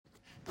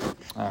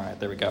All right,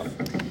 there we go.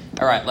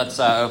 All right, let's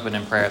open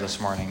in prayer this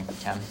morning,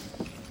 Ken.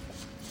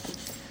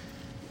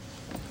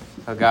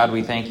 Oh God,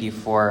 we thank you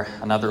for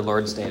another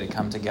Lord's Day to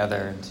come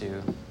together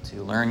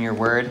to learn your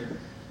word,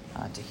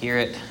 to hear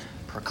it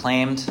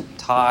proclaimed,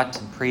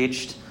 taught, and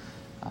preached,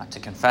 to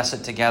confess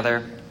it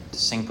together, to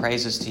sing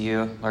praises to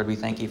you. Lord, we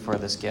thank you for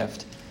this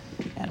gift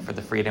and for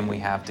the freedom we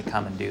have to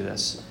come and do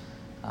this.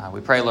 We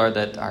pray, Lord,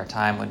 that our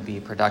time would be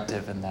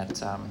productive and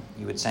that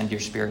you would send your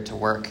Spirit to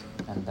work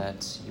and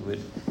that you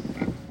would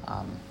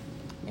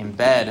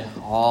embed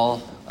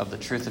all of the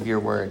truth of your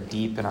word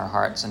deep in our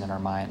hearts and in our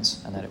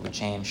minds, and that it would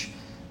change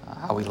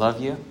how we love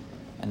you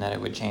and that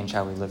it would change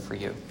how we live for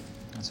you.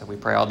 And so we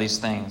pray all these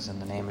things in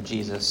the name of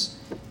Jesus.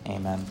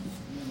 Amen.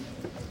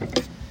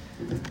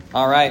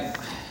 All right.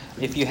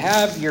 If you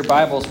have your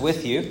Bibles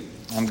with you,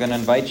 I'm going to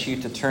invite you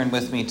to turn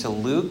with me to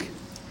Luke,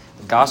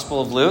 the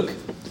Gospel of Luke,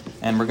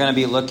 and we're going to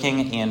be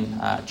looking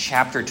in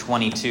chapter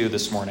 22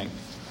 this morning.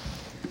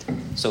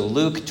 So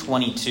Luke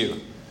 22.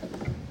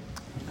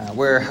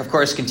 We're, of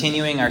course,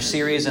 continuing our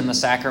series in the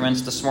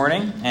Sacraments this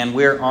morning, and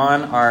we're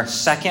on our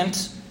second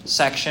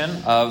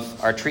section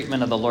of our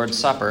treatment of the Lord's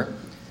Supper,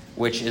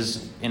 which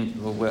is in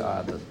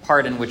the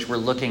part in which we're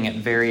looking at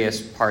various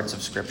parts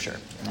of Scripture.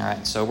 All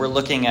right, so we're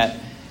looking at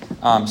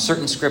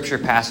certain Scripture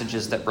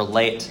passages that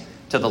relate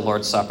to the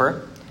Lord's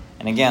Supper.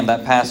 And again,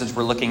 that passage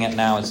we're looking at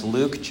now is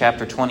Luke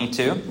chapter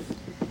 22.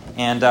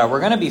 And we're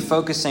going to be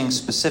focusing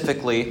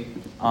specifically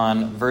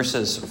on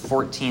verses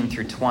 14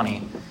 through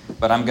 20.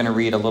 But I'm going to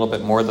read a little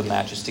bit more than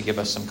that just to give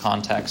us some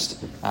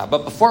context.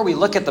 But before we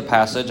look at the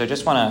passage, I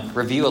just want to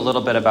review a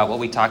little bit about what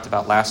we talked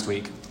about last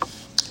week.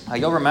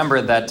 You'll remember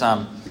that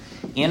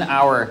in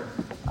our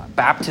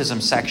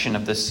baptism section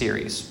of this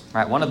series,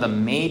 right, one of the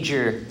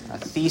major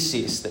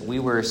theses that we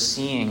were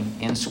seeing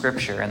in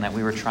Scripture and that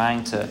we were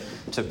trying to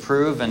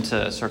prove and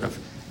to sort of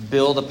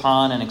build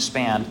upon and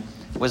expand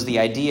was the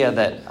idea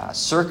that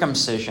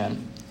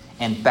circumcision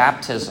and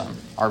baptism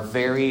are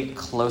very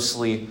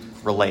closely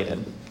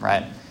related,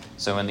 right?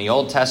 So in the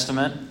Old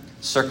Testament,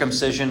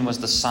 circumcision was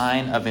the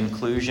sign of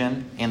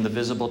inclusion in the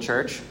visible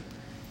church.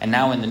 And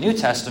now in the New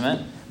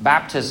Testament,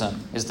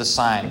 baptism is the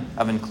sign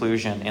of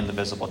inclusion in the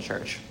visible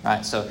church.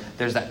 Right? So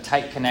there's that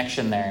tight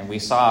connection there. And we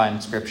saw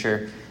in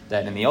Scripture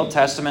that in the Old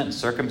Testament,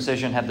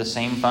 circumcision had the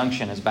same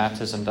function as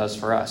baptism does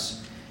for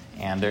us.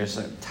 And there's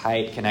a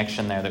tight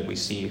connection there that we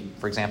see,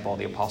 for example,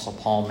 the Apostle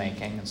Paul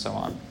making and so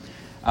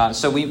on.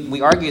 So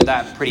we argued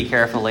that pretty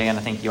carefully, and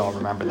I think you all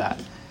remember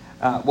that.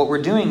 What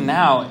we're doing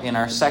now in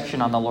our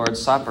section on the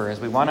Lord's Supper is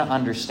we want to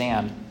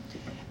understand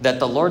that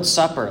the Lord's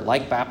Supper,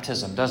 like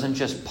baptism, doesn't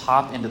just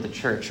pop into the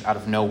church out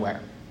of nowhere.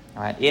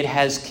 All right? It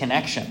has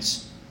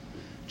connections.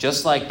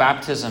 Just like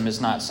baptism is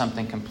not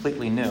something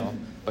completely new,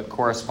 but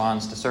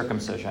corresponds to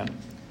circumcision.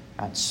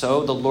 Right?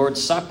 So the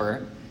Lord's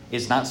Supper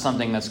is not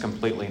something that's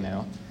completely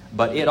new,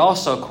 but it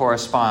also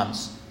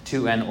corresponds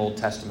to an Old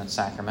Testament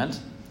sacrament.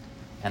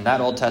 And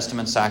that Old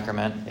Testament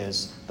sacrament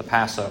is the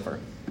Passover.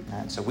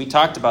 Right, so we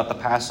talked about the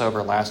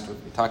Passover last week.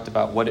 We talked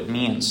about what it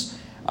means,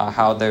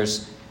 how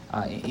there's,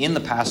 in the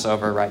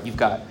Passover, right, you've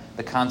got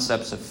the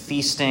concepts of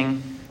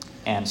feasting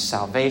and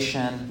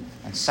salvation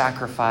and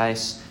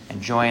sacrifice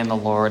and joy in the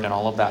Lord and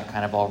all of that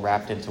kind of all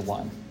wrapped into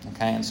one.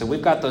 Okay, and so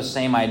we've got those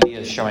same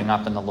ideas showing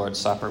up in the Lord's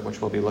Supper, which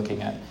we'll be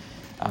looking at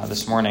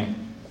this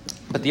morning.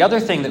 But the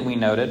other thing that we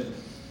noted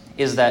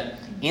is that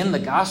in the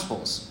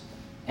Gospels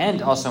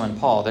and also in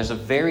Paul, there's a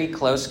very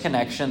close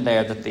connection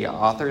there that the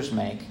authors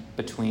make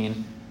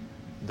between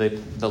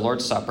the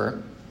Lord's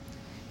Supper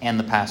and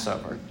the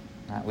Passover.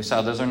 We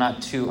saw those are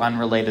not two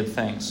unrelated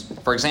things.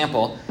 For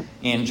example,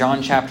 in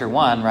John chapter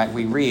 1, right,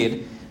 we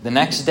read, "The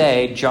next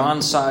day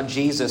John saw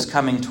Jesus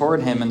coming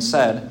toward him and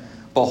said,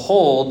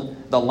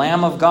 'Behold, the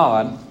Lamb of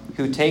God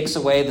who takes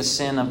away the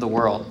sin of the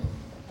world.'"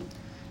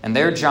 And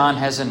there John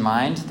has in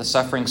mind the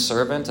suffering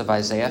servant of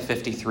Isaiah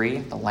 53,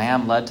 the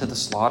lamb led to the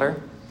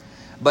slaughter.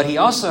 But he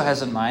also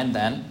has in mind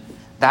then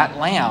that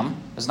lamb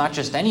is not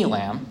just any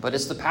lamb, but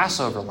it's the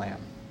Passover lamb.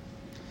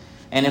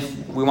 And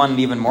if we want it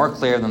even more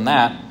clear than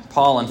that,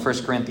 Paul in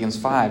 1 Corinthians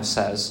 5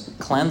 says,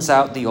 "Cleanse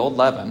out the old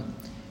leaven,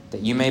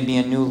 that you may be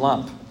a new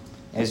lump,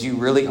 as you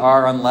really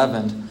are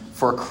unleavened.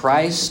 For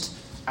Christ,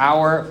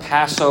 our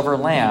Passover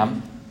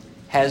lamb,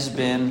 has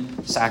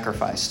been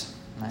sacrificed."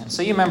 Right?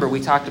 So you remember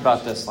we talked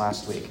about this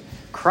last week.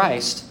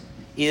 Christ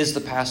is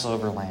the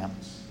Passover lamb.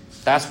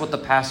 That's what the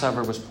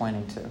Passover was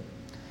pointing to.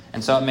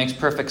 And so it makes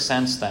perfect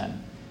sense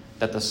then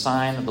that the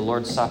sign of the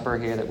Lord's Supper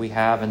here that we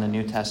have in the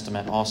New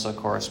Testament also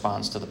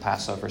corresponds to the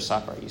Passover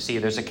supper. You see,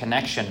 there's a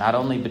connection not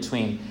only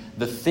between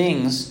the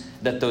things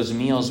that those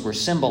meals were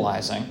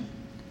symbolizing,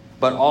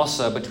 but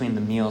also between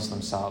the meals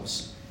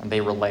themselves. And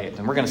they relate.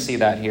 And we're going to see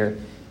that here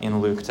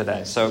in Luke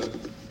today. So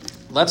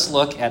let's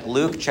look at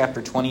Luke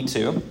chapter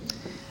 22.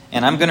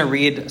 And I'm going to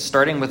read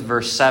starting with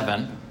verse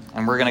 7.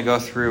 And we're going to go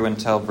through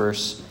until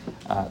verse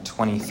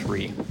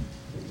 23.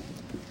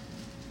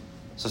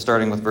 So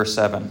starting with verse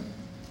 7.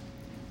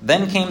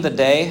 "Then came the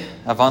day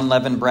of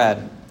unleavened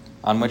bread,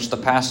 on which the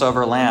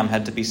Passover lamb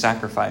had to be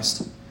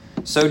sacrificed.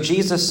 So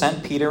Jesus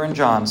sent Peter and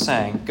John,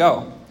 saying,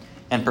 'Go,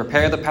 and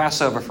prepare the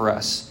Passover for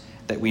us,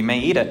 that we may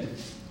eat it.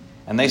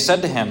 And they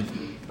said to him,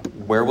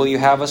 Where will you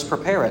have us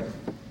prepare it?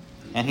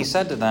 And he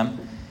said to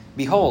them,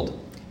 Behold,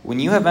 when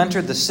you have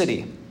entered the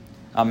city,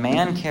 a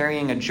man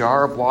carrying a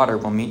jar of water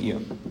will meet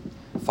you.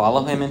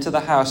 Follow him into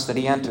the house that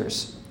he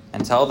enters,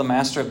 and tell the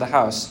master of the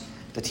house,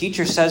 The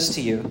teacher says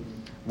to you,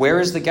 Where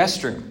is the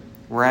guest room,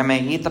 where I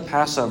may eat the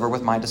Passover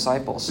with my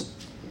disciples?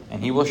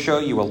 And he will show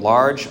you a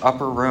large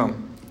upper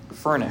room,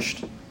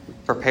 furnished.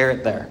 Prepare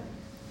it there.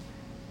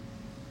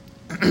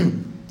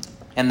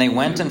 And they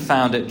went and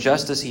found it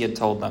just as he had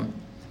told them,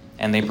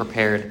 and they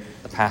prepared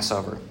the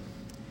Passover.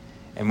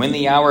 And when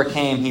the hour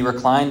came, he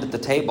reclined at the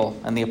table,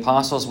 and the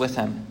apostles with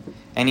him.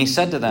 And he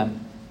said to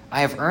them,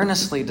 I have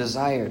earnestly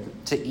desired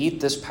to eat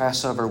this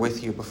Passover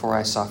with you before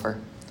I suffer.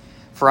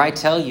 For I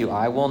tell you,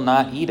 I will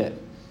not eat it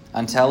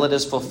until it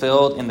is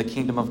fulfilled in the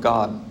kingdom of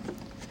God.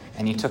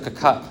 And he took a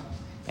cup,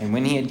 and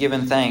when he had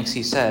given thanks,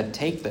 he said,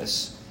 Take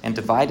this, and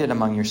divide it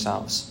among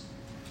yourselves.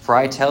 For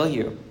I tell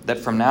you that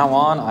from now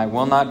on I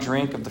will not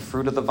drink of the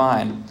fruit of the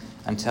vine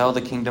until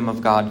the kingdom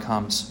of God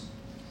comes.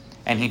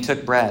 And he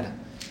took bread,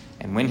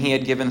 and when he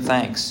had given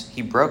thanks,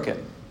 he broke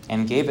it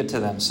and gave it to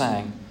them,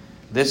 saying,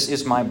 This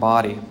is my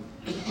body,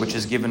 which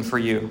is given for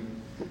you.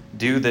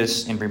 Do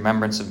this in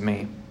remembrance of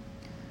me.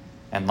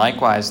 And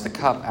likewise the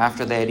cup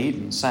after they had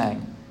eaten,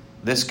 saying,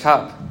 This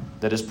cup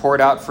that is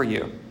poured out for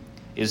you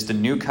is the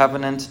new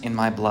covenant in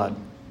my blood.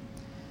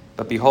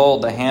 But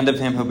behold, the hand of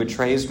him who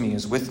betrays me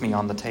is with me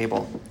on the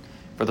table.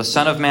 For the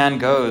Son of Man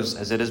goes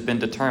as it has been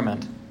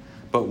determined,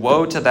 but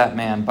woe to that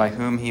man by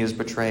whom he is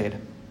betrayed.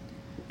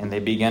 And they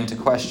began to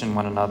question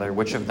one another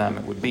which of them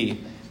it would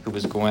be who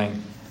was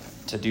going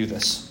to do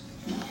this.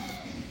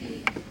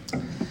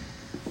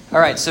 All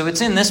right, so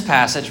it's in this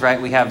passage, right,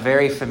 we have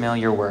very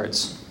familiar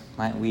words.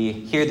 Right? We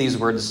hear these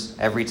words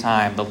every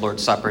time the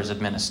Lord's Supper is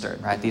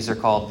administered. Right? These are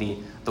called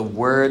the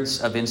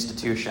words of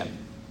institution.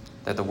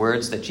 They're the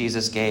words that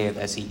Jesus gave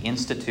as he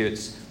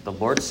institutes the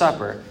Lord's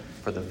Supper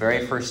for the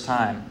very first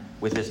time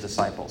with his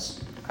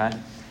disciples. Okay?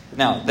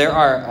 Now, there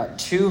are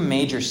two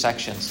major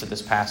sections to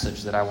this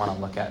passage that I want to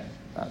look at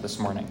this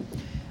morning.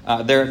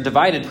 They're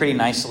divided pretty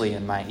nicely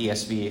in my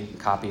ESV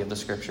copy of the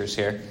scriptures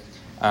here.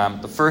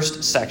 The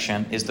first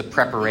section is the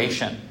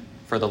preparation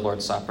for the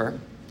Lord's Supper.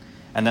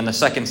 And then the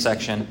second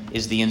section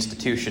is the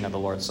institution of the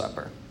Lord's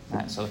Supper. All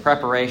right, so the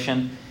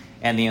preparation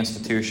and the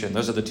institution.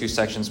 Those are the two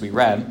sections we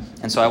read.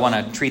 And so I want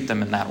to treat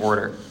them in that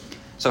order.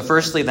 So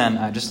firstly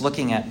then, just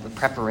looking at the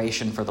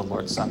preparation for the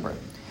Lord's Supper.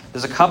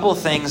 There's a couple of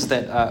things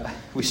that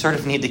we sort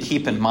of need to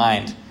keep in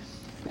mind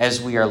as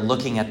we are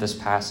looking at this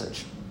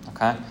passage.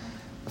 Okay?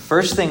 The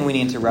first thing we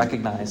need to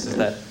recognize is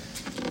that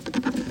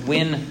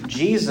when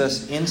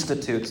Jesus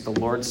institutes the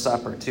Lord's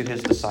Supper to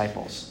his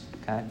disciples,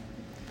 okay,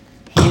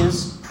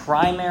 his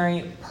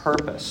primary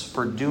purpose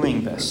for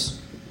doing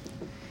this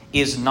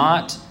is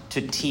not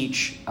to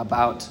teach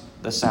about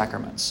the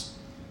sacraments.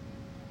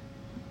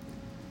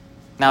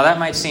 Now that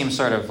might seem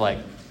sort of like,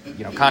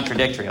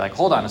 contradictory. Like,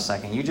 hold on a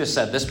second. You just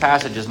said this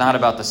passage is not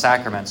about the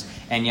sacraments,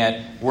 and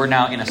yet we're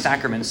now in a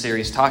sacrament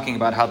series talking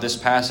about how this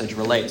passage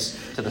relates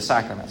to the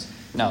sacraments.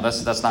 No,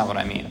 that's not what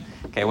I mean.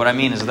 Okay, what I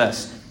mean is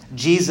this.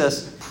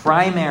 Jesus'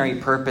 primary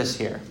purpose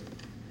here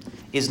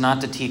is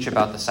not to teach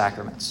about the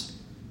sacraments.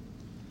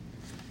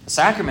 The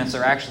sacraments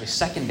are actually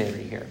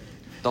secondary here.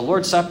 The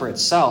Lord's Supper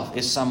itself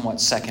is somewhat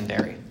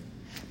secondary,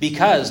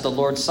 because the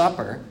Lord's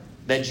Supper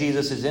that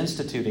Jesus is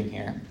instituting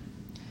here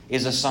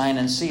is a sign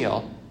and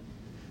seal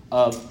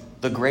of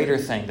the greater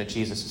thing that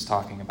Jesus is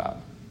talking about.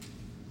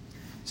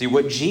 See,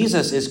 what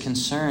Jesus is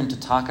concerned to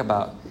talk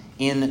about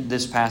in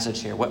this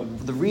passage here,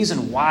 the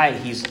reason why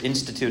he's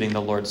instituting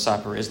the Lord's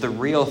Supper is the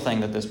real thing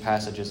that this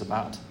passage is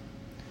about.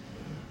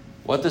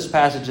 What this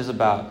passage is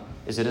about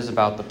is it is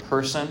about the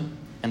person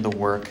and the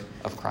work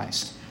of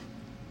Christ.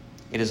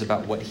 It is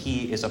about what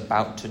he is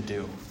about to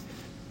do.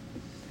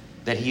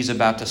 That he's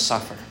about to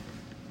suffer.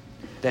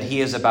 That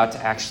he is about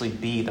to actually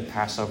be the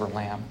Passover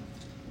lamb.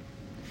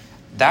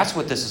 That's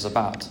what this is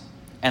about.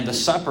 And the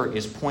supper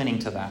is pointing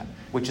to that,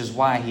 which is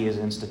why he is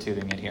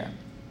instituting it here.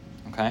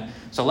 Okay?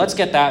 So let's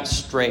get that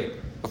straight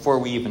before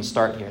we even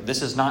start here.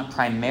 This is not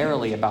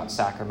primarily about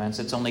sacraments.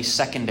 It's only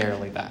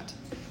secondarily that.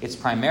 It's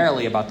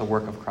primarily about the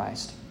work of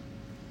Christ.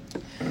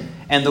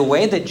 And the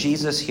way that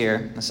Jesus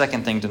here, the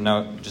second thing to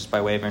note, just by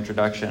way of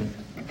introduction,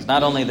 is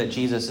not only that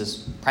Jesus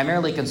is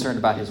primarily concerned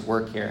about his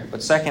work here,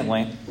 but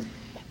secondly,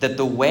 that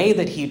the way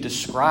that he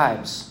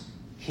describes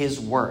his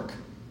work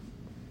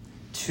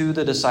to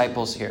the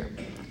disciples here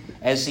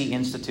as he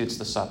institutes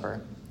the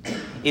supper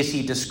is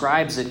he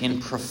describes it in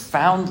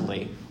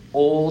profoundly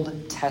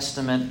Old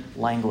Testament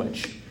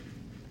language.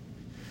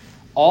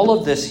 All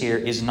of this here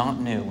is not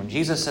new. When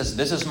Jesus says,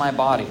 this is my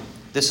body,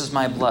 this is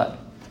my blood,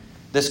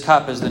 this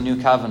cup is the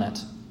new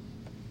covenant,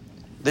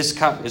 this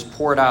cup is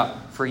poured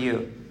out for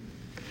you.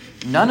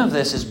 None of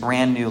this is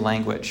brand new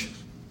language.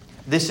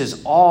 This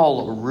is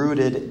all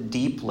rooted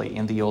deeply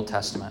in the Old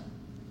Testament.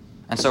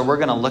 And so we're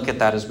going to look at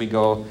that as we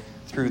go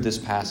through this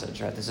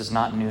passage. Right? This is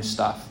not new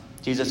stuff.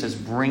 Jesus is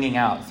bringing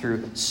out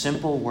through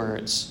simple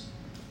words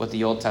what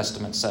the Old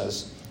Testament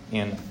says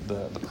in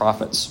the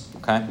prophets.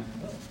 Okay?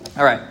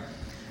 All right.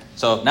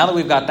 So now that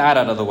we've got that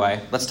out of the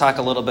way, let's talk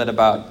a little bit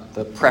about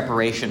the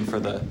preparation for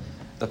the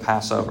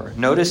Passover.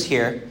 Notice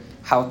here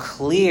how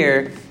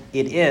clear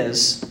it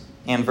is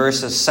in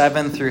verses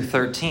 7 through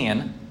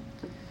 13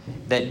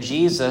 that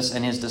Jesus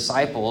and his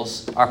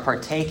disciples are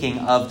partaking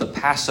of the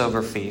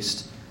Passover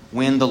feast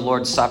when the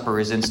Lord's Supper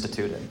is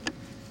instituted.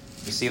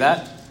 You see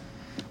that?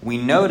 We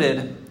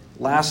noted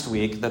last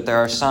week that there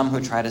are some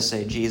who try to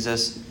say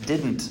Jesus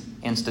didn't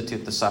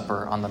institute the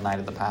supper on the night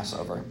of the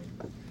Passover.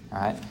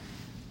 All right?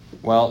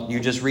 Well, you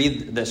just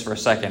read this for a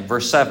second.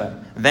 Verse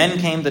 7. Then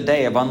came the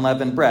day of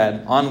unleavened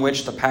bread on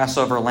which the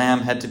Passover lamb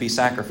had to be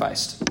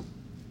sacrificed.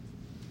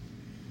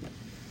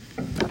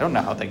 I don't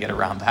know how they get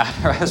around that.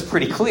 That's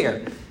pretty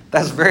clear.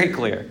 That's very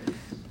clear.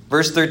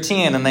 Verse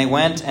 13. And they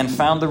went and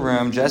found the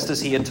room just as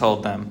he had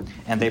told them,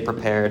 and they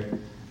prepared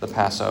the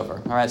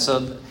Passover. All right,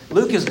 so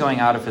Luke is going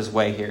out of his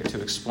way here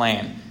to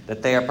explain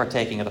that they are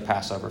partaking of the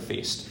Passover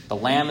feast. The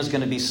lamb is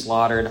going to be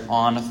slaughtered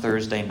on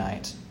Thursday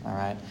night. All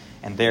right,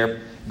 and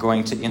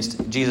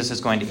Jesus is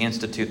going to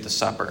institute the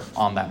supper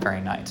on that very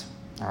night.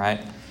 All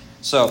right,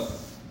 so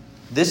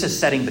this is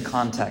setting the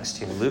context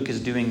here. Luke is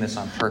doing this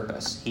on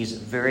purpose. He's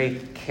very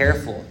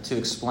careful to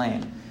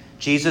explain.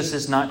 Jesus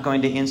is not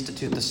going to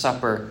institute the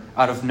supper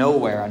out of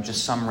nowhere on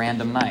just some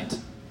random night.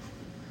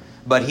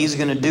 But he's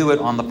going to do it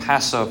on the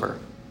Passover.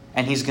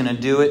 And he's going to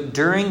do it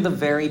during the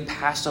very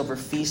Passover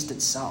feast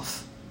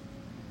itself.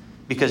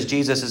 Because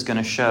Jesus is going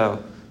to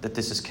show that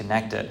this is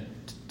connected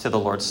to the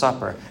Lord's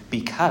Supper.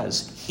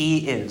 Because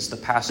he is the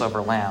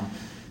Passover lamb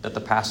that the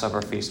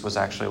Passover feast was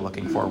actually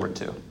looking forward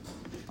to.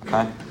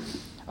 Okay?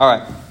 All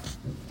right.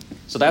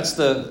 So that's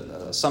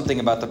something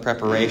about the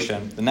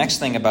preparation. The next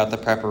thing about the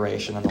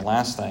preparation, and the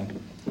last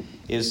thing,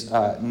 is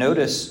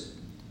notice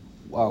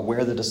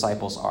where the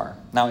disciples are.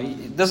 Now,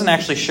 it doesn't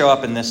actually show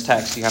up in this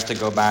text. You have to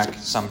go back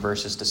some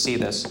verses to see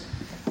this.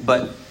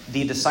 But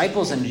the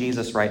disciples and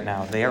Jesus right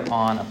now, they are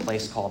on a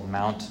place called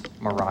Mount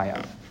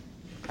Moriah.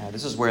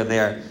 This is where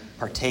they're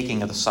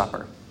partaking of the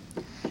supper.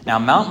 Now,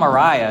 Mount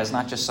Moriah is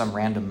not just some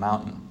random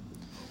mountain.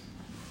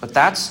 But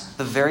that's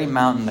the very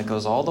mountain that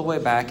goes all the way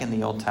back in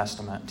the Old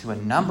Testament to a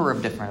number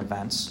of different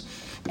events.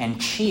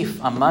 And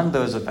chief among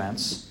those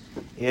events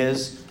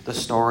is the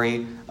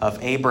story of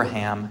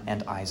Abraham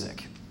and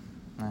Isaac.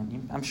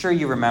 I'm sure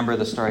you remember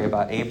the story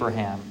about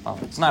Abraham. Oh,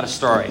 it's not a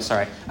story,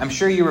 sorry. I'm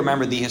sure you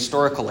remember the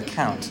historical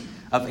account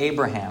of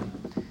Abraham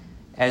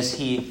as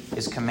he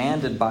is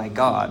commanded by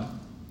God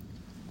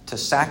to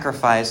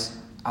sacrifice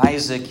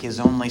Isaac, his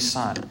only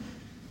son.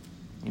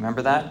 You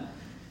remember that?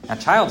 Now,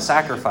 child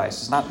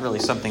sacrifice is not really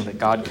something that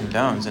God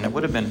condones, and it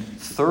would have been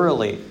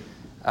thoroughly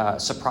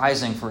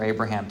surprising for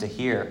Abraham to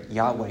hear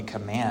Yahweh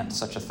command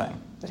such a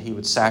thing, that he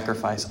would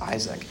sacrifice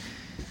Isaac.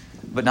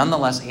 But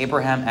nonetheless,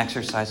 Abraham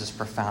exercises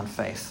profound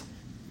faith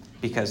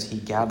because he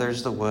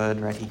gathers the wood,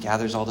 right? He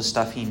gathers all the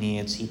stuff he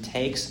needs. He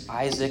takes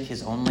Isaac,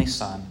 his only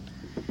son,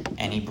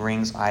 and he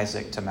brings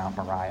Isaac to Mount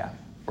Moriah,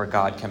 where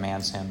God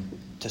commands him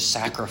to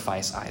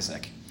sacrifice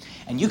Isaac.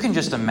 And you can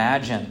just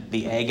imagine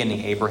the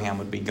agony Abraham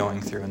would be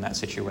going through in that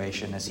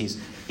situation as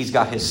he's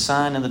got his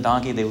son and the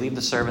donkey. They leave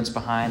the servants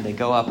behind. They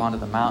go up onto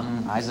the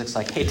mountain. Isaac's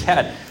like, hey,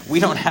 Dad, we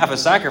don't have a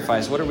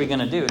sacrifice. What are we going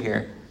to do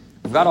here?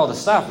 We've got all the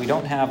stuff. We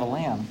don't have a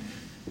lamb.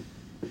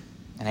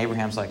 And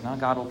Abraham's like, no,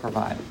 God will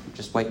provide.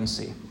 Just wait and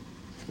see.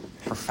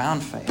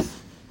 Profound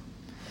faith.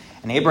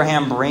 And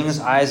Abraham brings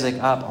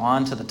Isaac up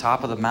onto the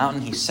top of the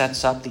mountain. He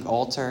sets up the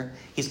altar.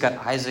 He's got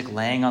Isaac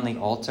laying on the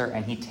altar,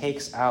 and he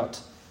takes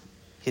out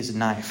his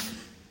knife.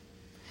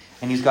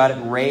 And he's got it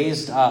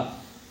raised up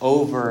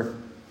over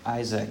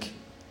Isaac.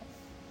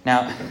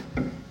 Now,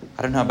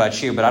 I don't know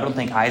about you, but I don't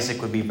think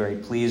Isaac would be very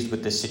pleased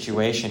with this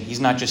situation.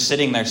 He's not just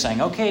sitting there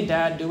saying, okay,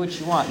 Dad, do what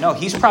you want. No,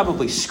 he's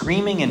probably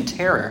screaming in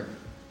terror.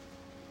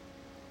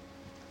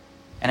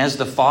 And as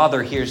the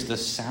father hears the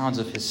sounds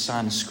of his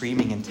son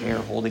screaming in terror,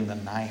 holding the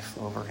knife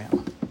over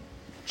him,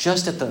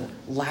 just at the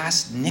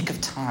last nick of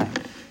time,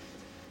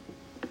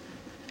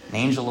 an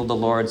angel of the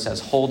Lord says,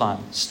 hold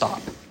on,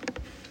 stop.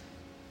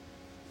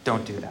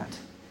 Don't do that.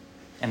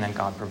 And then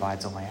God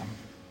provides a lamb.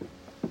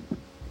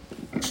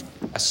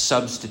 A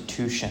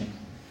substitution.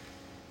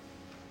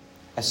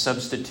 A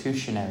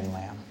substitutionary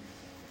lamb.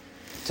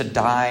 To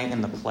die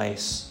in the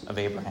place of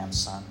Abraham's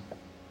son.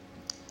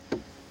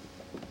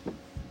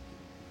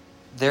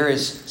 There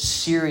is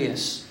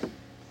serious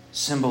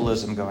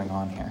symbolism going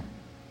on here.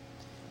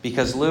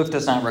 Because Luke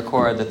does not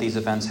record that these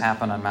events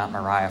happen on Mount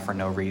Moriah for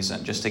no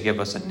reason, just to give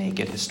us a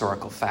naked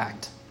historical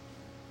fact.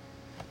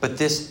 But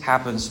this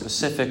happens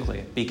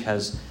specifically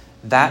because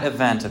that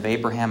event of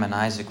Abraham and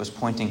Isaac was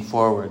pointing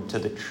forward to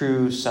the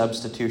true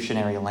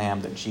substitutionary lamb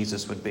that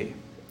Jesus would be.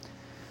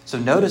 So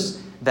notice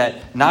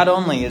that not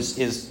only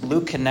is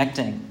Luke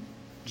connecting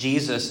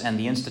Jesus and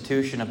the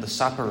institution of the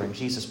supper and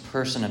Jesus'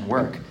 person and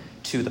work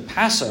to the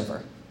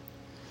Passover,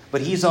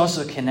 but he's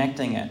also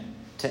connecting it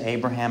to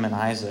Abraham and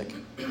Isaac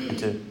and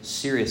to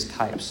serious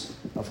types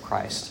of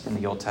Christ in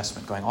the Old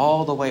Testament, going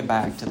all the way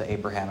back to the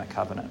Abrahamic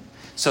covenant.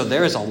 So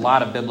there is a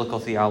lot of biblical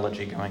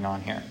theology going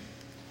on here.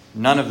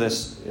 None of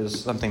this is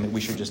something that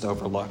we should just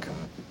overlook.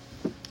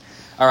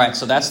 All right,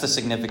 so that's the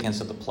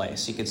significance of the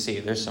place. You can see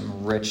there's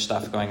some rich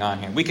stuff going on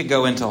here. We could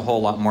go into a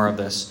whole lot more of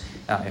this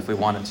if we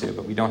wanted to,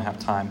 but we don't have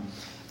time.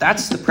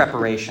 That's the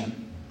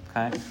preparation.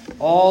 Okay?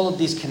 All of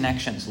these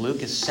connections,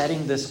 Luke is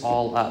setting this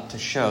all up to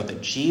show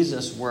that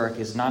Jesus' work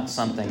is not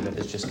something that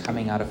is just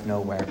coming out of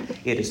nowhere.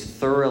 It is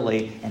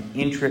thoroughly and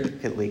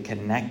intricately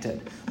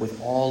connected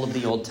with all of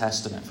the Old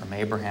Testament, from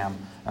Abraham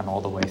and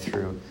all the way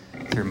through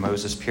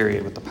Moses'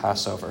 period with the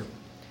Passover.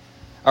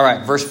 All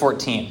right, verse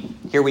 14.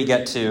 Here we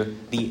get to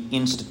the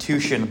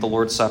institution of the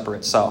Lord's Supper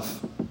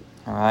itself.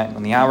 All right,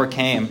 when the hour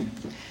came,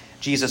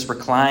 Jesus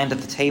reclined at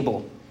the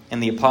table,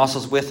 and the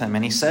apostles with him,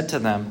 and he said to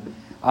them,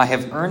 I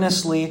have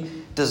earnestly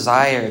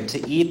desired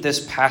to eat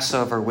this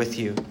Passover with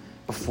you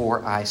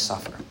before I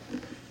suffer.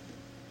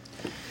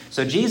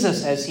 So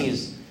Jesus, as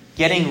he's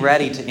getting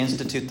ready to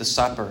institute the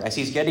supper, as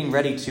he's getting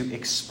ready to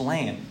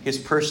explain his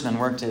person and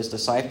work to his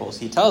disciples,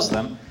 he tells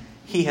them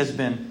he has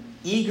been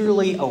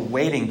eagerly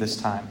awaiting this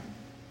time.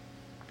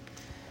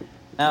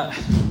 Now,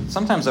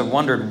 sometimes I've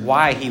wondered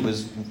why he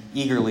was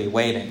eagerly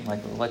waiting.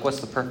 Like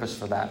what's the purpose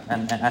for that?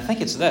 And I think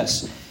it's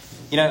this.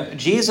 You know,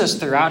 Jesus,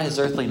 throughout his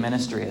earthly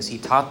ministry, as he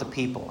taught the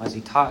people, as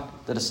he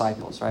taught the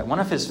disciples, right, one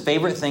of his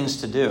favorite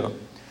things to do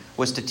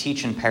was to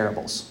teach in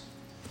parables.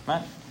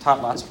 Right?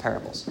 Taught lots of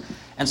parables.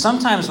 And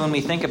sometimes when we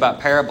think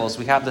about parables,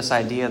 we have this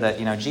idea that,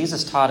 you know,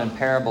 Jesus taught in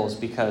parables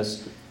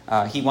because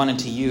he wanted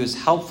to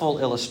use helpful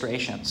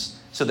illustrations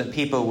so that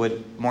people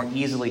would more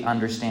easily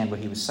understand what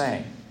he was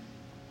saying.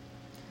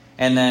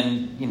 And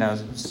then, you know,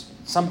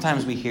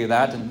 sometimes we hear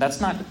that, and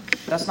that's not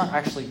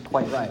actually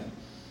quite right.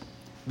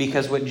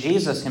 Because what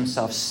Jesus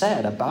himself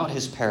said about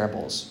his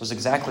parables was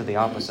exactly the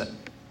opposite.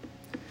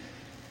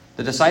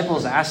 The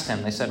disciples asked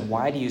him, they said,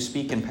 why do you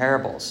speak in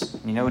parables?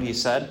 And you know what he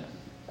said?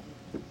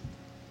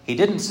 He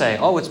didn't say,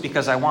 oh, it's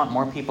because I want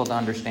more people to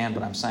understand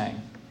what I'm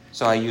saying.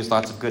 So I use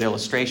lots of good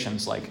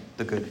illustrations like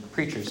the good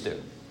preachers do.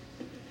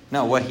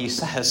 No, what he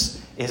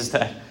says is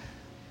that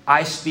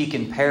I speak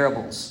in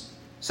parables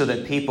so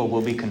that people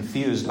will be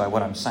confused by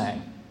what I'm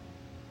saying.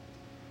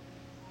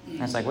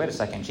 And it's like, wait a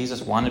second,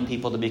 Jesus wanted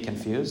people to be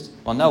confused?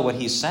 Well, no, what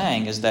he's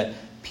saying is that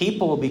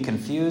people will be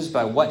confused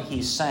by what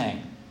he's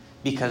saying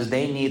because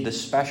they need the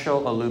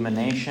special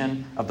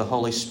illumination of the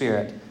Holy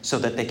Spirit so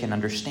that they can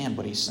understand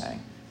what he's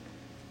saying.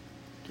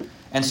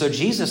 And so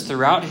Jesus,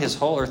 throughout his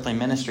whole earthly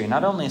ministry,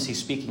 not only is he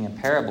speaking in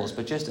parables,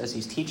 but just as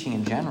he's teaching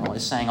in general,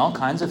 is saying all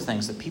kinds of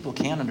things that people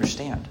can't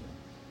understand.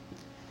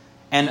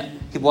 And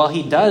while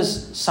he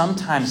does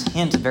sometimes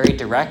hint very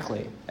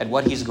directly at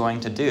what he's going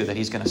to do, that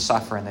he's going to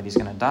suffer and that he's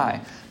going to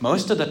die,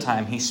 most of the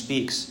time he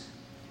speaks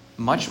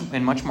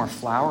in much more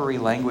flowery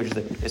language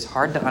that is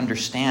hard to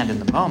understand in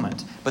the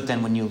moment, but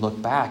then when you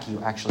look back,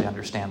 you actually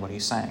understand what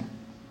he's saying.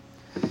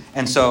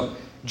 And so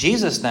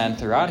Jesus then,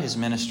 throughout his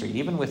ministry,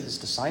 even with his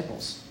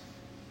disciples,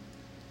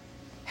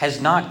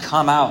 has not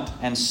come out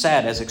and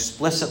said as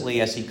explicitly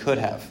as he could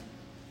have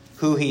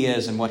who he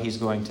is and what he's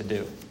going to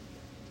do.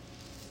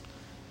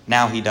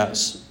 Now he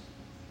does.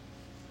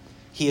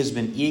 He has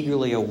been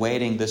eagerly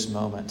awaiting this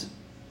moment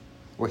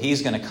where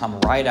he's going to come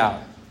right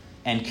out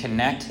and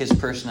connect his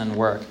person and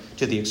work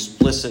to the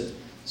explicit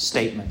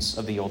statements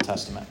of the Old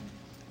Testament.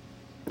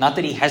 Not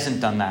that he hasn't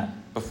done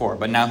that before,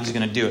 but now he's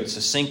going to do it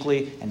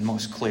succinctly and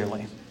most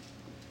clearly.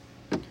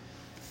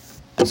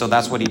 And so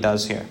that's what he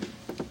does here.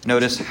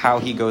 Notice how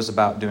he goes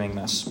about doing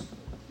this.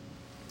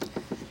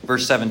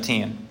 Verse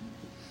 17.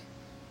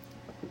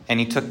 And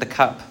he took the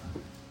cup,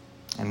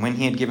 and when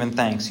he had given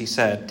thanks, he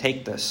said,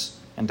 take this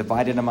and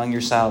divide it among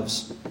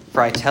yourselves.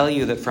 For I tell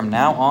you that from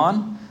now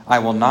on I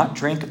will not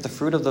drink of the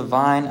fruit of the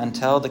vine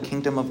until the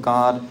kingdom of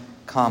God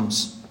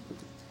comes.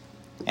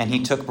 And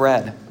he took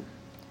bread,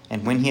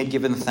 and when he had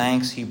given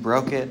thanks, he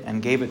broke it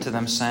and gave it to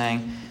them,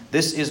 saying,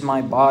 this is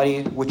my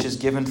body, which is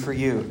given for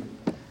you.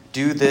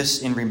 Do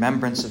this in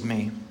remembrance of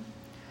me.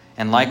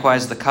 And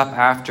likewise the cup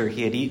after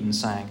he had eaten,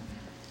 saying,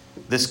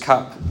 this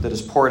cup that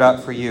is poured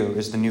out for you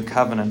is the new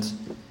covenant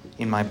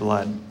in my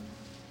blood.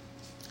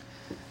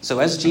 So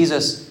as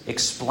Jesus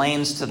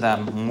explains to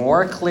them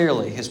more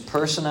clearly his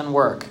person and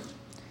work,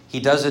 he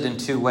does it in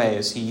two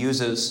ways. He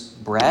uses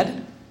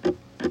bread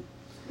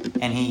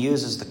and he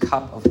uses the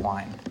cup of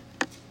wine.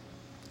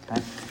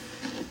 Okay?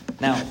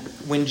 Now,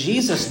 when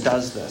Jesus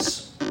does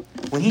this,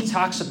 when he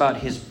talks about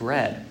his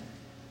bread,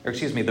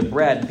 the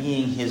bread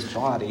being his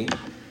body,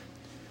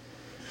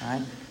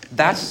 right,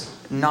 that's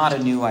not a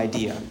new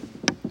idea.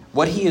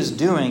 What he is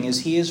doing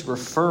is he is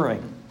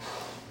referring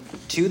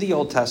to the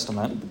Old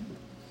Testament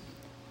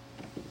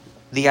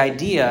the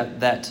idea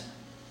that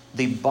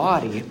the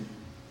body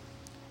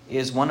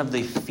is one of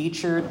the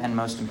featured and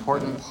most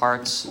important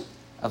parts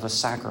of a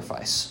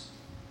sacrifice.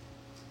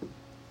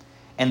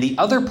 And the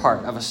other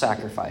part of a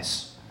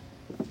sacrifice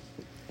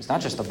is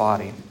not just the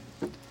body,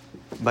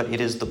 but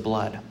it is the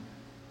blood.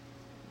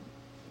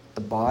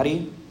 The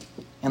body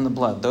and the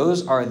blood.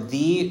 Those are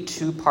the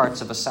two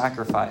parts of a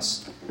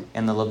sacrifice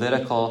in the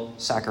Levitical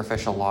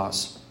sacrificial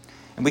laws.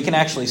 And we can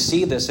actually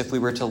see this if we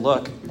were to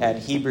look at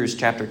Hebrews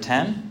chapter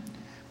 10,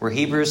 where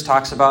Hebrews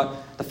talks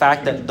about the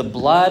fact that the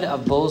blood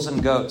of bulls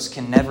and goats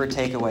can never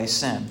take away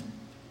sin.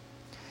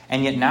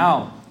 And yet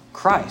now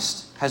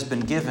Christ has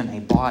been given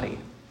a body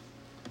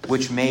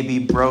which may be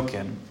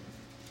broken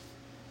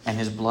and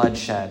his blood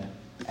shed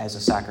as a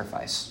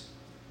sacrifice.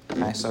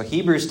 Okay, so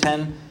Hebrews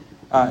 10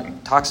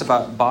 talks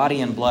about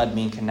body and blood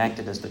being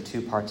connected as the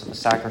two parts of a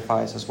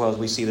sacrifice, as well as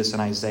we see this in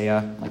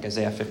Isaiah, like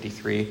Isaiah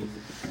 53.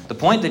 The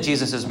point that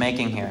Jesus is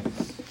making here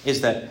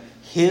is that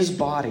his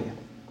body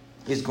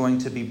is going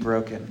to be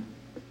broken.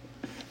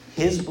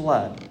 His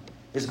blood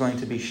is going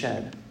to be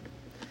shed.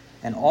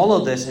 And all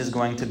of this is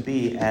going to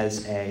be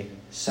as a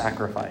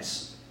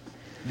sacrifice.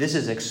 This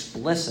is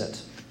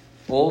explicit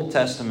Old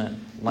Testament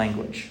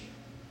language.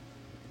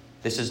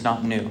 This is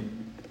not new.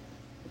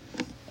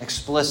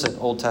 Explicit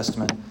Old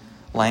Testament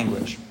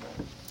language.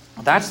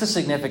 That's the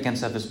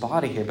significance of his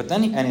body here,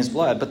 and his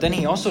blood. But then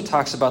he also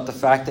talks about the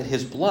fact that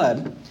his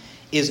blood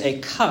is a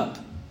cup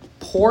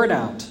poured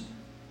out.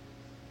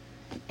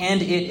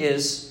 And it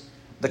is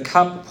the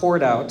cup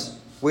poured out,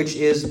 which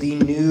is the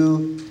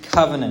new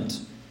covenant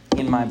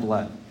in my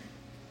blood.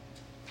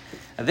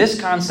 Now, this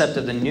concept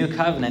of the new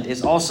covenant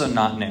is also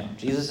not new.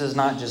 Jesus is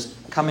not just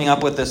coming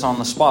up with this on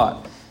the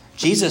spot.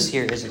 Jesus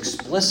here is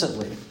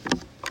explicitly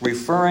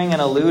referring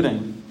and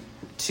alluding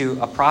to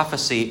a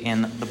prophecy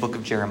in the book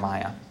of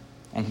Jeremiah.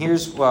 And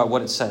here's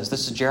what it says.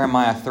 This is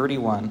Jeremiah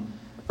 31,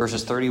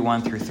 verses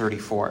 31 through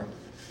 34.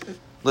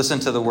 Listen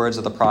to the words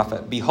of the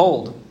prophet.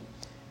 Behold,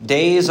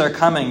 days are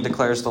coming,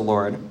 declares the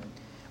Lord,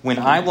 when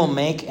I will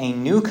make a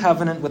new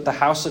covenant with the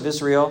house of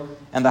Israel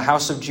and the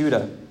house of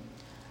Judah,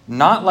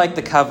 not like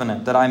the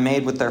covenant that I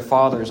made with their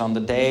fathers on the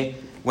day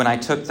when I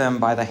took them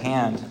by the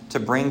hand to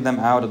bring them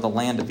out of the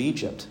land of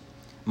Egypt,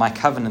 my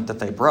covenant that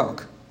they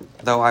broke,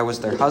 though I was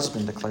their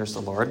husband, declares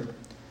the Lord.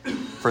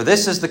 For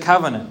this is the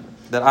covenant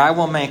that I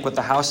will make with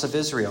the house of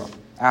Israel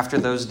after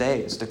those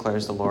days,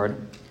 declares the Lord.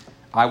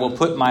 I will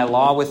put my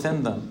law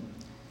within them,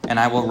 and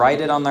I will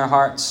write it on their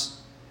hearts,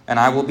 and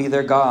I will be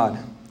their God,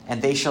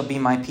 and they shall be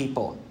my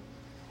people.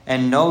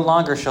 And no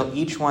longer shall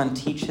each one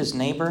teach his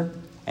neighbor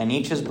and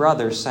each his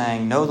brother,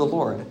 saying, Know the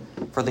Lord,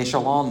 for they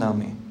shall all know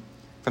me,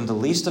 from the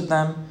least of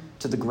them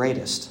to the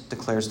greatest,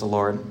 declares the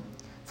Lord.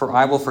 For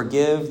I will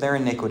forgive their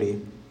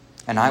iniquity,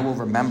 and I will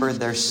remember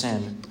their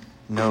sin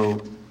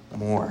no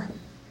more.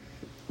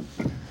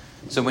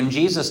 So when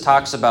Jesus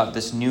talks about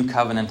this new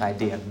covenant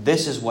idea,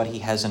 this is what he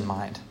has in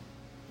mind.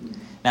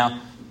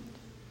 Now,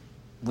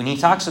 when he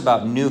talks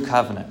about new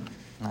covenant,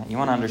 you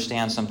want to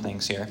understand some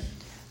things here.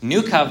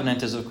 New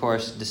covenant is, of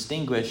course,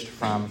 distinguished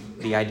from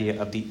the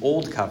idea of the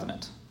old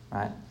covenant,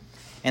 right?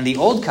 And the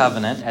old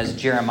covenant, as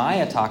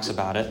Jeremiah talks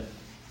about it,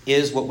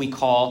 is what we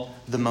call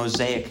the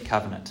Mosaic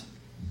covenant,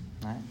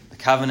 right? The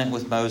covenant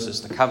with Moses,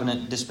 the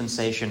covenant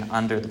dispensation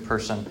under the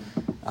person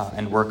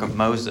and work of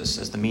Moses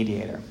as the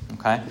mediator,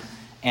 okay?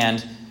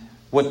 And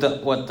what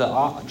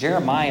the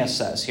Jeremiah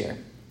says here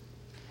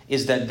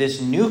is that this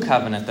new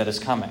covenant that is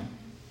coming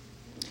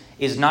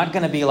is not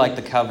going to be like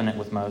the covenant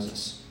with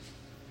Moses.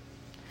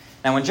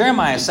 Now, when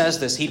Jeremiah says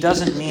this, he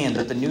doesn't mean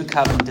that the new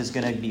covenant is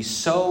going to be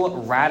so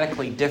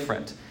radically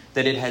different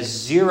that it has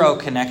zero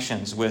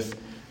connections with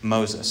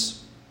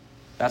Moses.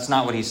 That's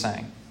not what he's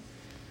saying.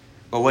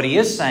 But what he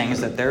is saying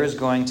is that there is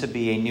going to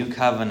be a new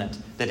covenant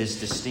that is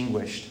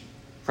distinguished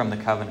from the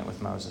covenant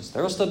with Moses.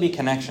 There will still be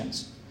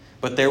connections,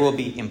 but there will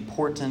be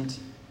important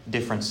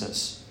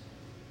differences.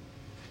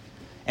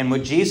 And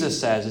what Jesus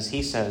says is,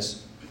 he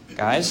says,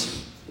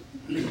 guys,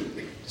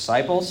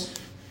 disciples,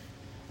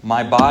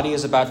 my body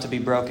is about to be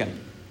broken,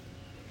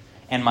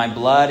 and my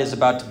blood is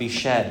about to be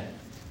shed.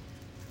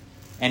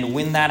 And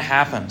when that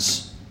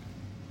happens,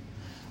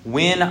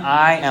 when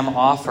I am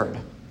offered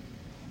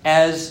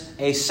as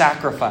a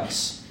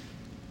sacrifice,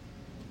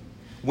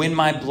 when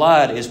my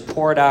blood is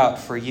poured out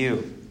for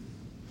you,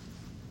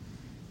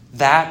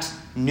 that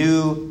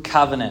new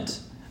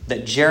covenant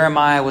that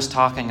Jeremiah was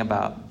talking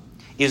about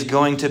is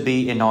going to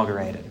be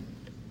inaugurated.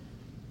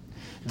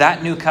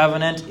 That new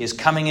covenant is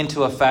coming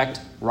into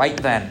effect right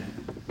then.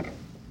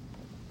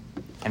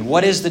 And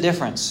what is the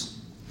difference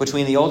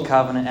between the old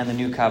covenant and the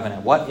new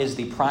covenant? What is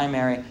the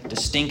primary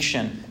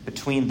distinction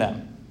between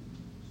them?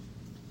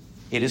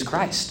 It is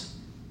Christ.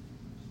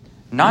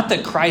 Not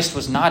that Christ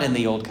was not in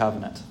the old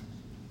covenant,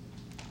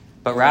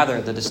 but rather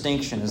the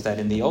distinction is that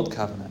in the old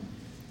covenant,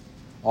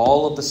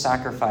 all of the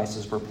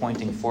sacrifices were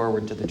pointing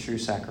forward to the true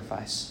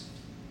sacrifice.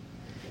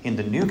 In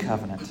the new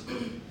covenant,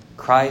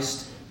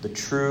 Christ, the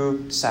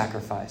true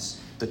sacrifice,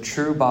 the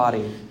true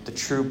body, the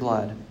true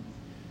blood,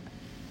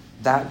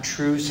 that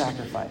true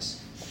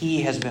sacrifice,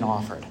 he has been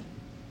offered.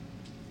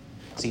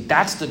 See,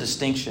 that's the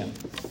distinction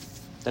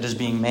that is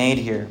being made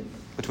here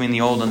between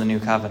the old and the new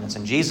covenants.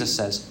 And Jesus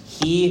says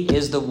he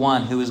is the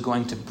one who is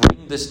going to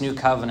bring this new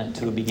covenant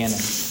to a beginning.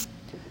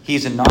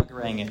 He's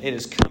inaugurating it. It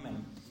is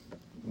coming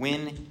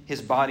when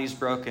his body's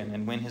broken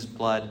and when his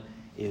blood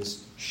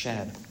is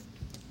shed.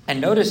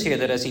 And notice here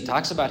that as he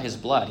talks about his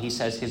blood, he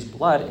says his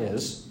blood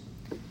is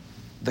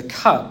the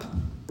cup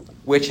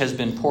which has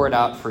been poured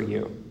out for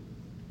you.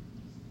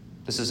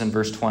 This is in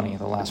verse 20,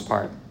 the last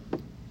part.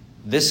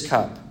 This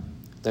cup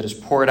that is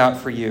poured out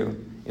for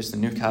you is the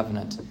new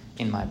covenant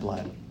in my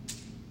blood.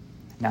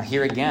 Now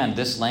here again,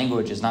 this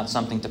language is not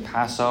something to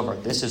pass over.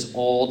 This is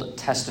Old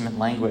Testament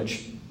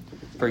language.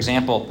 For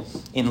example,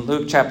 in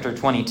Luke chapter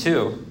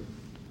 22,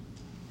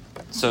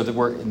 so that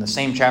we're in the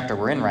same chapter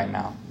we're in right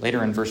now,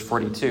 later in verse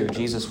 42,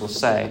 Jesus will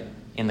say,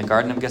 in the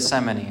Garden of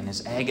Gethsemane, in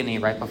his agony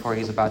right before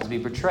he's about to be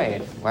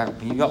betrayed,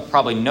 you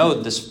probably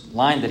know this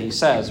line that he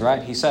says,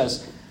 right? He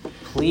says,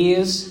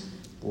 "Please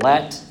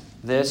let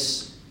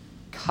this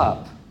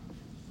cup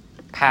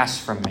pass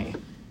from me."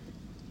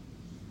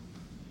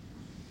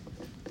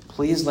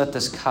 Please let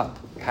this cup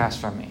pass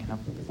from me. Now,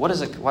 what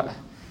is it?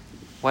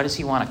 Why does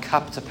he want a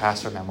cup to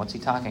pass from him? What's he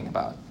talking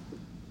about?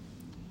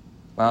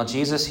 Well,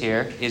 Jesus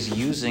here is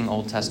using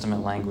Old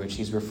Testament language.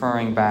 He's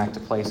referring back to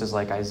places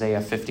like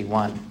Isaiah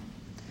 51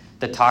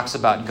 that talks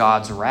about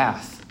God's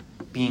wrath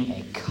being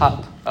a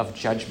cup of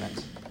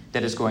judgment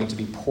that is going to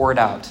be poured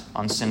out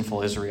on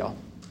sinful Israel.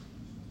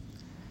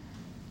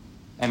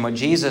 And what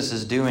Jesus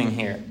is doing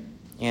here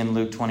in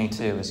Luke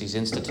 22 as he's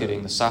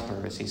instituting the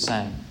supper, is he's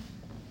saying,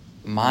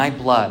 my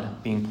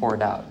blood being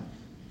poured out.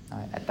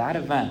 At that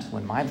event,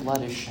 when my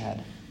blood is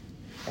shed,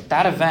 at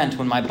that event,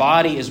 when my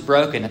body is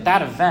broken, at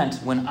that event,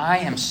 when I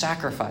am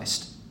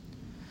sacrificed,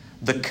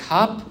 the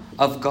cup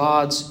of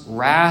God's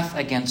wrath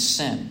against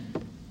sin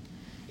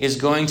is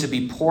going to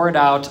be poured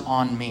out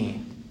on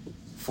me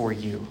for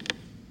you.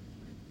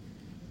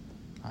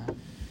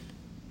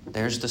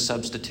 There's the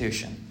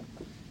substitution.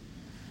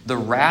 The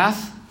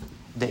wrath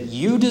that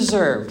you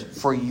deserved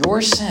for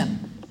your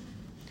sin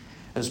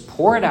is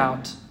poured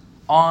out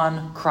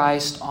on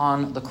Christ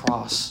on the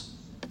cross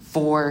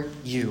for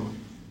you.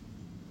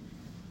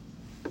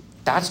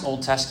 That's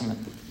Old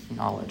Testament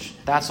knowledge.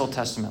 That's Old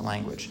Testament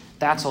language.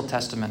 That's Old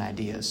Testament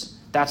ideas.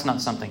 That's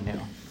not something new.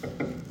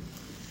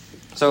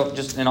 So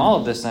just in all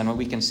of this then, what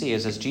we can see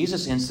is as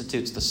Jesus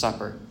institutes the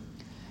supper,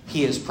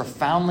 he is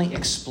profoundly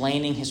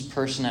explaining his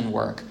person and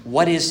work.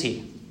 What is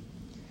he?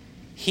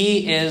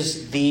 He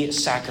is the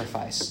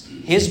sacrifice.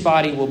 His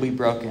body will be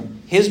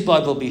broken. His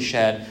blood will be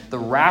shed. The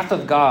wrath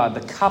of God,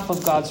 the cup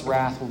of God's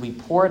wrath will be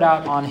poured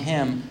out on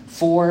him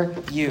for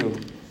you.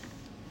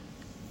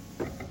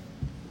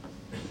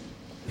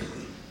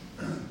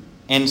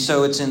 And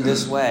so it's in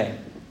this way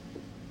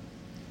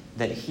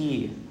that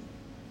he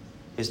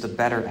is the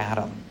better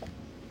Adam.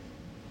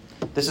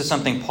 This is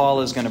something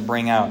Paul is going to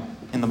bring out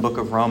in the book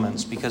of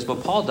Romans, because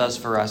what Paul does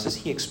for us is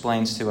he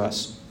explains to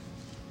us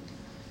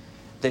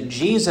that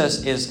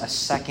Jesus is a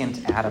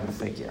second Adam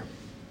figure.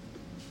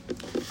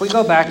 If we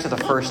go back to the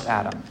first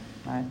Adam,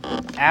 right?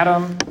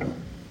 Adam,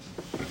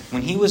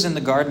 when he was in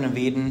the Garden of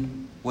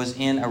Eden, was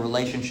in a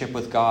relationship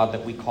with God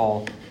that we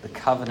call the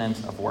covenant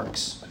of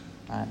works.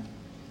 Right?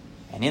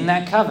 And in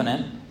that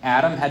covenant,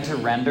 Adam had to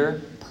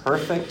render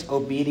perfect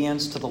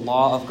obedience to the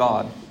law of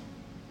God.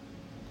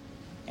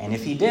 And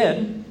if he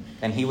did,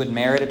 then he would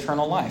merit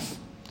eternal life.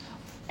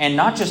 And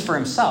not just for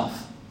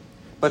himself,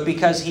 but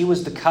because he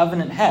was the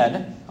covenant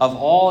head of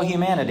all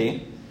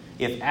humanity.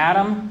 If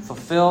Adam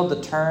fulfilled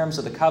the terms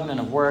of the covenant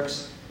of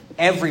works,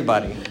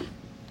 everybody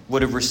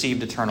would have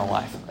received eternal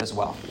life as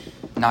well,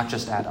 not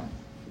just Adam.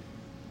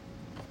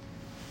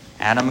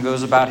 Adam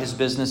goes about his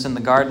business in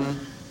the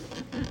garden.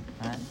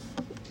 Right?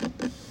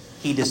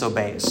 He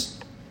disobeys.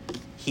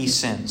 He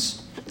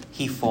sins.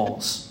 He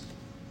falls.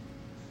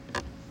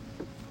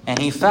 And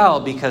he fell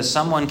because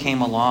someone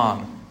came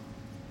along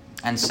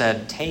and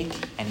said,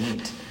 "Take and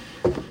eat.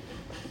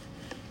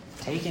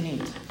 Take and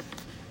eat."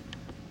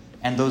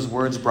 And those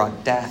words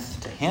brought death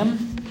to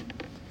him,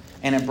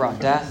 and it brought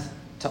death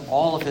to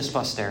all of his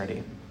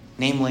posterity,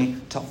 namely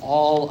to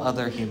all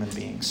other human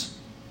beings.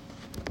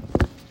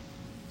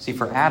 See,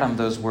 for Adam,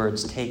 those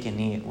words, "take and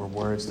eat," were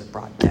words that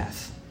brought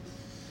death.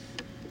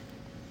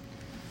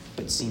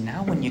 But see,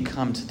 now when you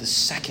come to the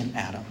second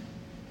Adam,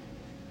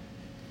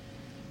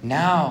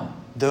 now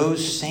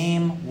those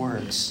same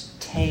words,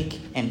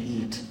 "take and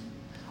eat,"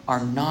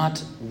 are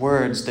not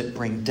words that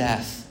bring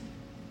death,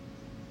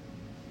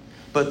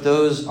 but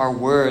those are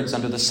words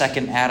under the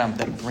second Adam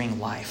that bring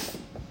life.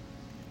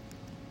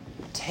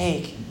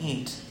 Take and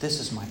eat, this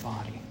is my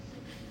body.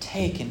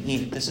 Take and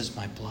eat, this is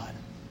my blood.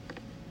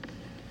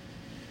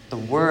 The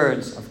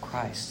words of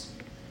Christ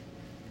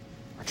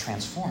are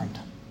transformed.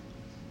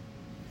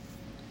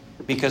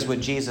 Because what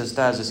Jesus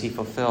does is he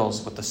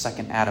fulfills what the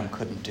second Adam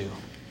couldn't do.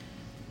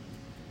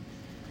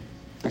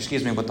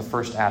 What the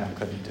first Adam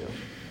couldn't do.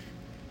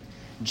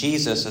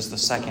 Jesus, as the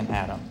second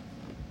Adam,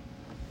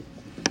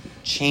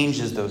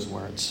 changes those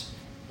words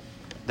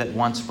that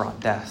once brought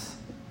death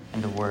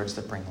into words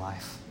that bring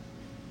life.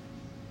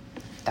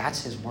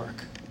 That's his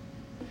work.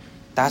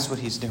 That's what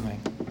he's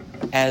doing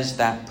as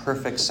that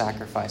perfect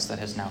sacrifice that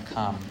has now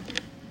come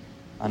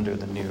under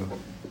the new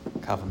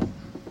covenant.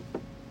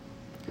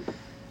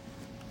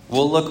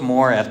 We'll look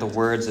more at the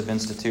words of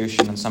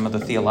institution and some of the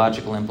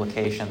theological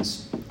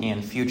implications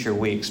in future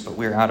weeks, but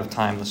we're out of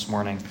time this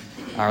morning.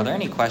 Are there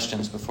any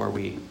questions before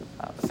we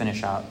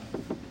finish out?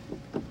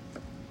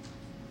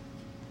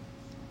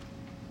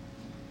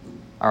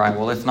 All right,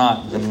 well, if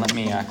not, then let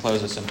me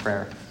close us in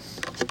prayer.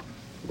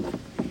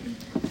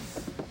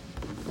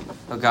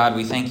 Lord God,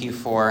 we thank you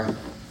for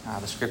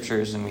the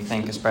scriptures, and we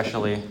think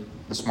especially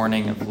this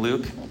morning of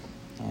Luke,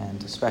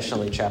 and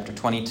especially chapter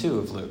 22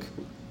 of Luke.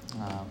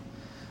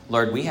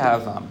 Lord, we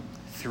have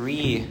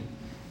three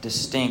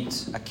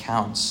distinct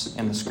accounts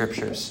in the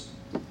scriptures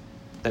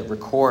that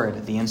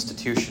record the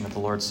institution of the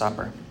Lord's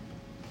Supper.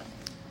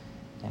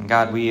 And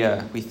God, we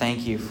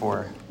thank you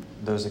for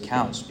those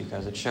accounts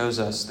because it shows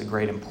us the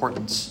great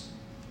importance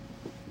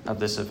of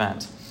this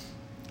event.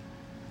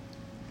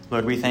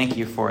 Lord, we thank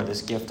you for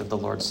this gift of the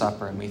Lord's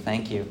Supper, and we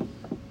thank you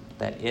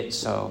that it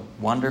so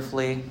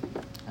wonderfully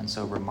and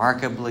so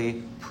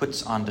remarkably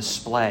puts on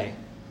display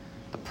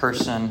the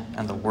person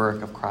and the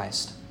work of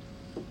Christ.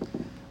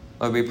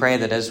 Lord, we pray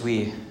that as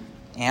we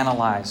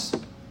analyze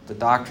the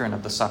doctrine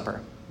of the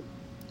supper,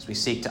 as we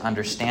seek to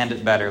understand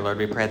it better, Lord,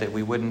 we pray that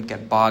we wouldn't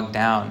get bogged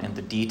down in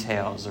the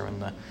details or in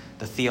the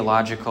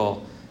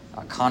theological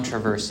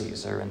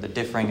controversies or in the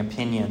differing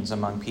opinions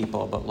among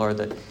people, but Lord,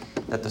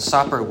 that the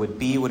supper would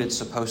be what it's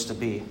supposed to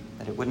be,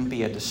 that it wouldn't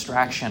be a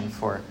distraction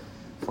for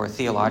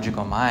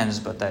theological minds,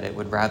 but that it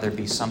would rather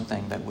be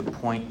something that would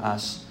point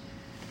us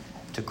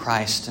to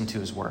Christ and to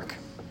his work.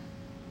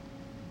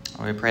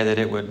 And we pray that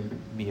it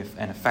would be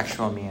an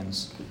effectual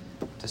means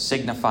to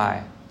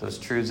signify those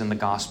truths in the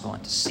gospel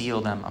and to seal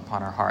them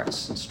upon our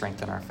hearts and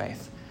strengthen our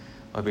faith.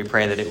 Lord, we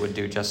pray that it would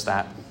do just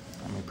that.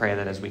 And we pray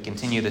that as we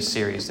continue this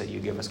series, that you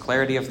give us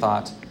clarity of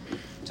thought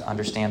to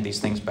understand these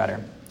things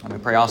better. And we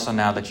pray also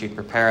now that you'd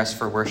prepare us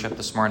for worship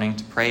this morning,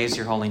 to praise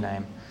your holy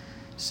name,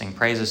 to sing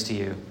praises to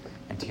you,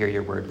 and to hear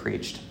your word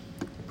preached.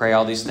 We pray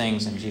all these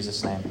things in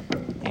Jesus' name.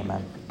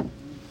 Amen.